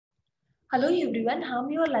Hello everyone, I'm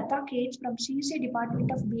your Lata Cage from CC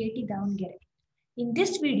Department of BIT Davangere. In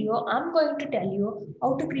this video, I'm going to tell you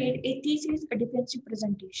how to create a thesis defensive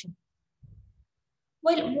presentation.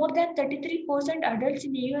 While more than 33% adults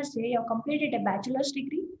in the USA have completed a bachelor's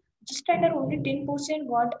degree, just under only 10%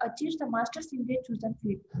 got achieved the master's in their chosen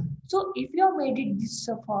field. So if you have made it this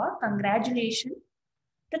far, congratulations.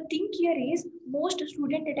 The thing here is most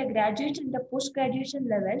students at a graduation and the post-graduation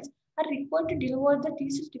levels are required to deliver the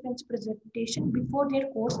thesis defense presentation before their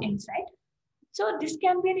course ends, right? So this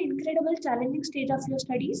can be an incredible challenging stage of your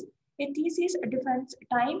studies. A thesis defense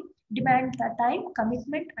time demands the time,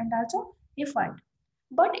 commitment, and also effort.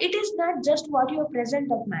 But it is not just what you present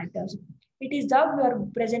that matters. It is how you are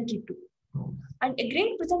presented to. And a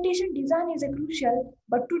great presentation design is a crucial,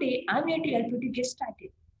 but today I'm here to help you to get started.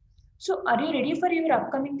 So are you ready for your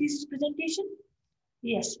upcoming thesis presentation?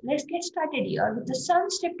 Yes, let's get started here with the some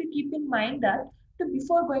step to keep in mind that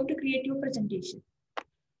before going to create your presentation.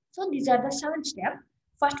 So these are the 7 steps.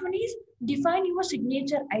 First one is define your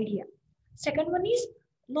signature idea. Second one is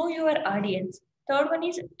know your audience. Third one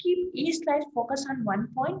is keep each slide focus on one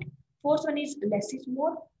point. Fourth one is less is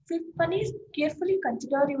more. Fifth one is carefully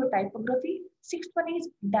consider your typography. Sixth one is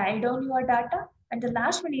dial down your data. And the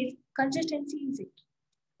last one is consistency is it.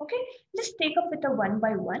 Okay, let's take up with the one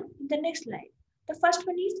by one in the next slide. The first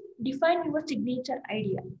one is define your signature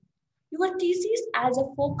idea. Your thesis as a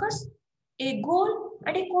focus, a goal,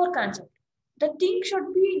 and a core concept. The thing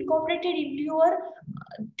should be incorporated into your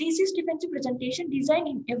thesis defensive presentation design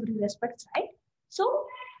in every respect, right? So,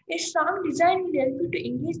 a strong design will help you to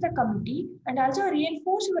engage the committee and also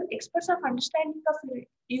reinforce your experts of understanding of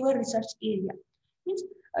your research area. Means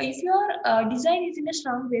if your design is in a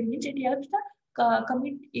strong way, means it helps the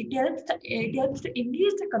committee, it helps to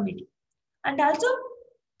engage the committee and also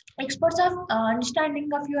experts of understanding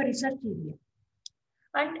of your research area.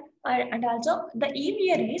 And also the aim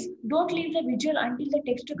here is don't leave the visual until the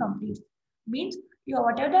text completes. Means your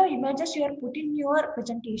whatever the images you are put in your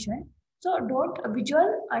presentation. So don't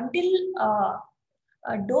visual until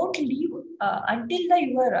don't leave until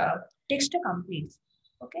your text completes.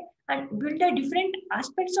 Okay, and build the different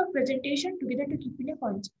aspects of presentation together to keep in a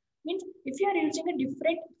point. Means if you are using a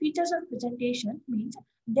different features of presentation, means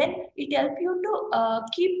then it help you to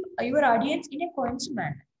keep your audience in a coherent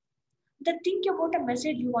manner. The think about a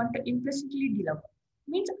message you want to implicitly deliver.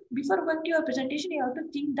 Means before going to your presentation, you have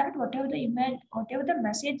to think that whatever the image, whatever the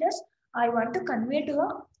messages I want to convey to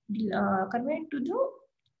the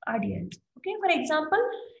audience. Okay, for example,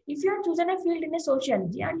 if you are chosen a field in a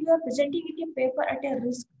sociology and you are presenting it a paper at a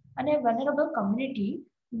risk and a vulnerable community,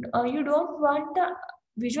 you don't want the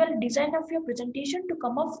visual design of your presentation to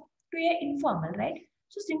come off to a informal, right?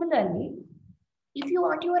 So similarly, if you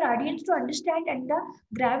want your audience to understand and the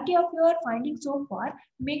gravity of your findings so far,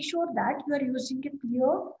 make sure that you are using a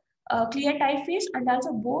clear typeface and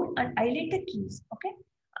also bold and highlight the keys. Okay,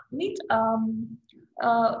 means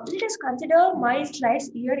let us consider my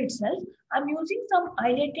slides here itself. I'm using some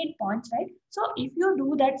highlighted points, right? So if you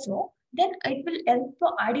do that, so then it will help the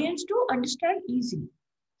audience to understand easily.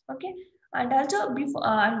 Okay, and also before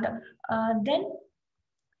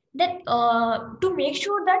then to make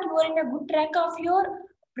sure that you are in a good track of your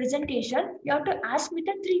presentation, you have to ask me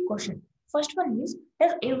the 3 questions. First one is,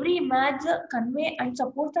 does every image convey and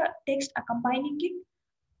support the text accompanying it?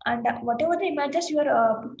 And whatever the images you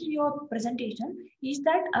are putting in your presentation, is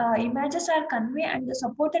that images are convey and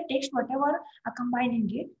support the text, whatever accompanying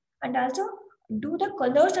it. And also, do the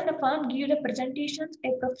colors and the font give the presentations a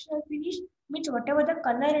professional finish? Means whatever the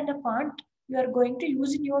color and the font you are going to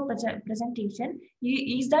use in your presentation,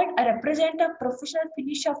 is that a represent a professional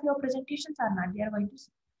finish of your presentations or not? They are going to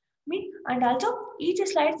see. And also each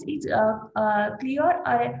slide is clear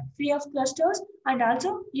or free of clusters and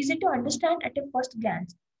also easy to understand at a first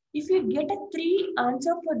glance. If you get a 3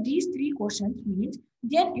 answer for these 3 questions, means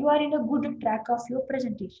then you are in a good track of your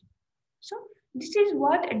presentation. So this is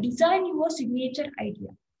what design your signature idea.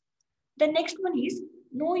 The next one is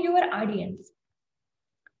know your audience.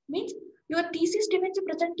 Means your thesis defensive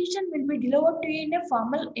presentation will be delivered to you in a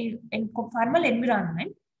formal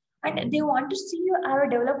environment, and they want to see you have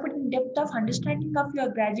developed in depth of understanding of your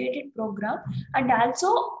graduated program and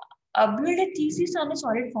also build a thesis on a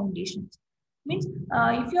solid foundations. Means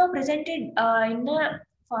if you are presented in a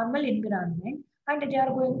formal environment and they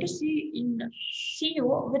are going to see you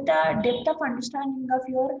with a depth of understanding of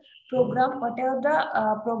your program, whatever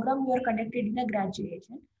the program you are conducted in a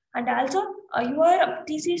graduation, and also your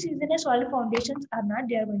thesis is in a solid foundations or not,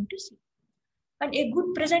 they are going to see. And a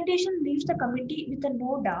good presentation leaves the committee with a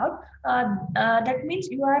no doubt. That means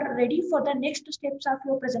you are ready for the next steps of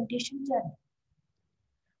your presentation journey.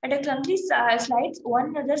 And a clumsy slides,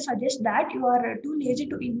 one other suggests that you are too lazy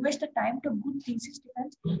to invest the time to good thesis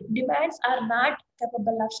defense. Demands are not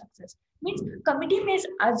capable of success. Means committee may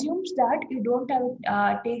assumes that you don't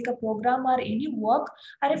have take a program or any work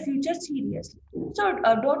or a future seriously. So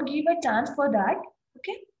don't give a chance for that.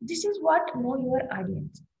 Okay, this is what know your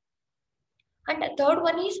audience. And the third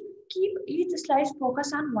one is keep each slide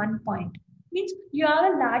focus on one point. Means you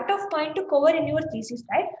have a lot of point to cover in your thesis,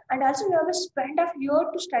 right? And also you have a spend of year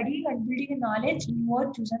to studying and building a knowledge in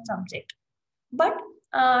your chosen subject. But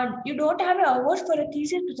you don't have hours for a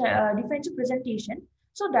thesis defensive presentation.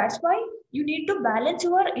 So that's why you need to balance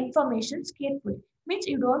your information carefully. Means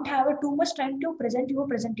you don't have too much time to present your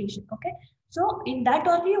presentation. Okay. So in that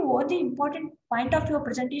only, what the important point of your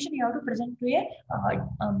presentation you have to present to a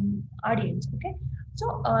audience. Okay.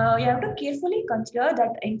 So you have to carefully consider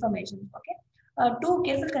that information. Okay. To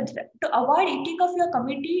carefully consider to avoid eating of your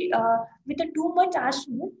committee with a too much as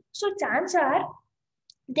soon. So chances are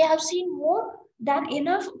they have seen more than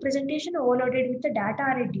enough presentation overloaded with the data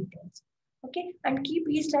or details. Okay, and keep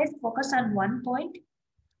each slide focus on one point.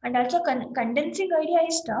 And also condensing idea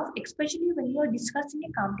is tough, especially when you are discussing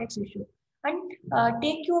a complex issue. And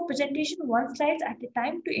take your presentation one slide at a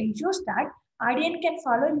time to ensure that audience can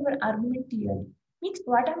follow your argument clearly. Means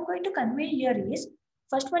what I'm going to convey here is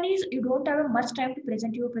first one is you don't have much time to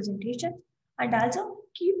present your presentation, and also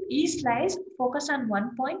keep each slide focus on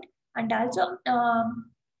one point, and also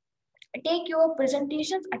take your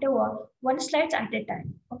presentations at a one slides at a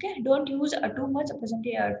time. Okay, don't use too much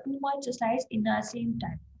slides in the same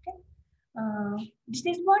time. Okay, this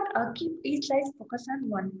is what keep each slide focus on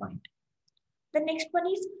one point. The next one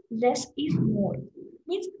is less is more.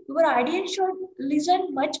 Means your audience should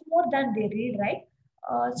listen much more than they read, right?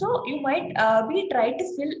 So you might be try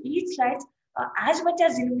to fill each slides as much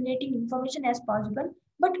as illuminating information as possible,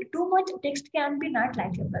 but too much text can be not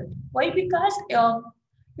likable. Why? Because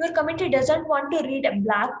your committee doesn't want to read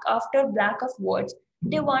black after black of words.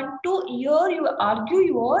 They want to hear you argue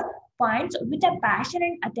your points with a passion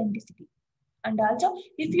and authenticity. And also,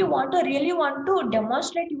 if you want to really want to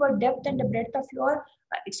demonstrate your depth and the breadth of your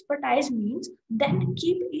expertise means, then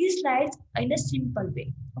keep each slides in a simple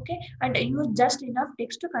way. Okay, and use just enough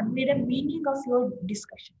text to convey the meaning of your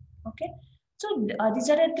discussion. Okay, so these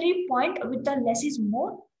are the 3 points with the less is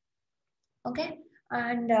more. Okay,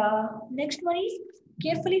 and next one is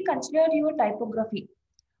carefully consider your typography.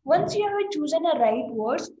 Once you have chosen the right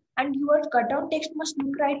words, and your cutout text must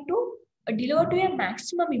look right to deliver to a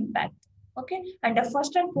maximum impact. Okay, and the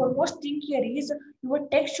first and foremost thing here is your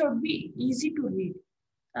text should be easy to read.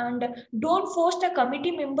 And don't force the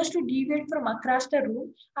committee members to deviate from across the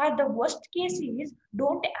room. Or the worst case is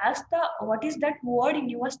don't ask the what is that word in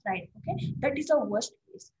your slide. Okay, that is the worst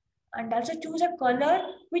case. And also choose a color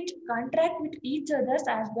which contract with each others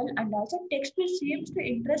as well, and also text which seems to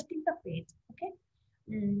interesting the page. Okay.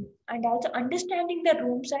 And also understanding the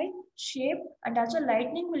room size, shape, and also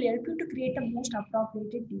lighting will help you to create the most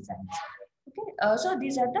appropriate designs. Okay, so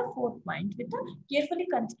these are the 4 points with the carefully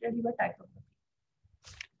consider your typography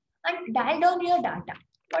and dial down your data.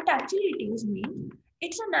 What actually it is means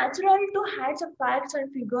it's a natural to add some facts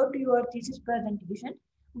and figure to your thesis presentation,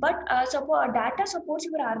 but data supports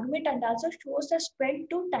your argument and also shows the spend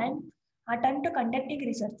to time to conducting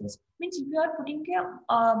researches. Means if you are putting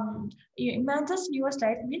images in your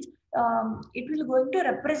slide means it will going to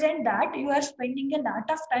represent that you are spending a lot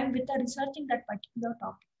of time with the researching that particular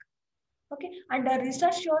topic. Okay, and the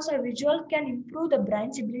research shows a visual can improve the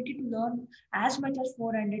brain's ability to learn as much as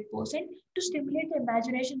 400% to stimulate the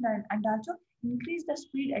imagination and also increase the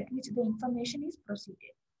speed at which the information is proceeded.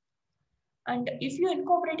 And if you're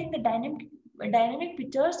incorporating the dynamic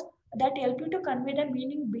pictures that help you to convey the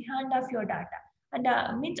meaning behind of your data, and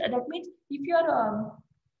that means if you're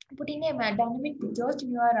putting a dynamic pictures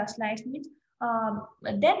in your slides means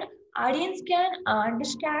then audience can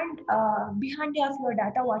understand behind of your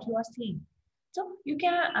data what you are seeing. So you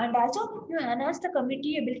can, and also you enhance the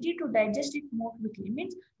committee ability to digest it more quickly.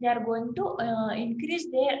 Means they are going to increase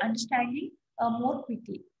their understanding more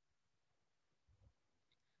quickly.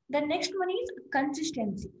 The next one is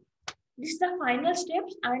consistency. This is the final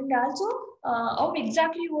steps and also of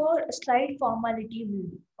exactly what slide formality will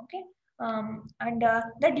be. Okay, and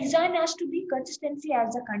the design has to be consistency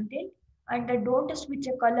as a content, and don't switch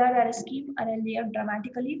a color or a scheme or a layout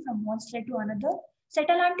dramatically from one slide to another.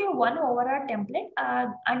 Settle onto one overall template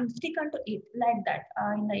and stick onto it like that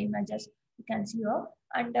in the images you can see here.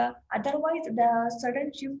 And otherwise, the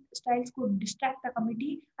sudden shift styles could distract the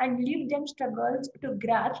committee and leave them struggles to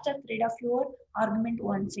grasp the thread of your argument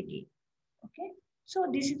once again. Okay, So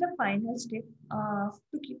this is the final step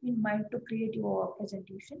to keep in mind to create your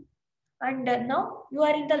presentation. And now you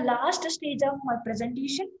are in the last stage of my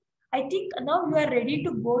presentation. I think now you are ready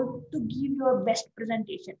to go to give your best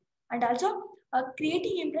presentation. And also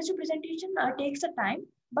creating impressive presentation takes a time,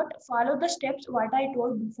 but follow the steps what I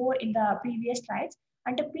told before in the previous slides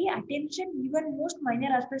and pay attention even most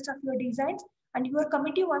minor aspects of your designs, and your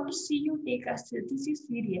committee want to see you take this is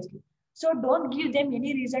seriously. So don't give them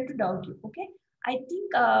any reason to doubt you. Okay. I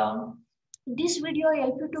think this video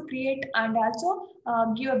help you to create and also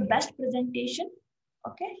give a best presentation.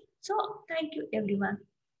 Okay. So thank you everyone.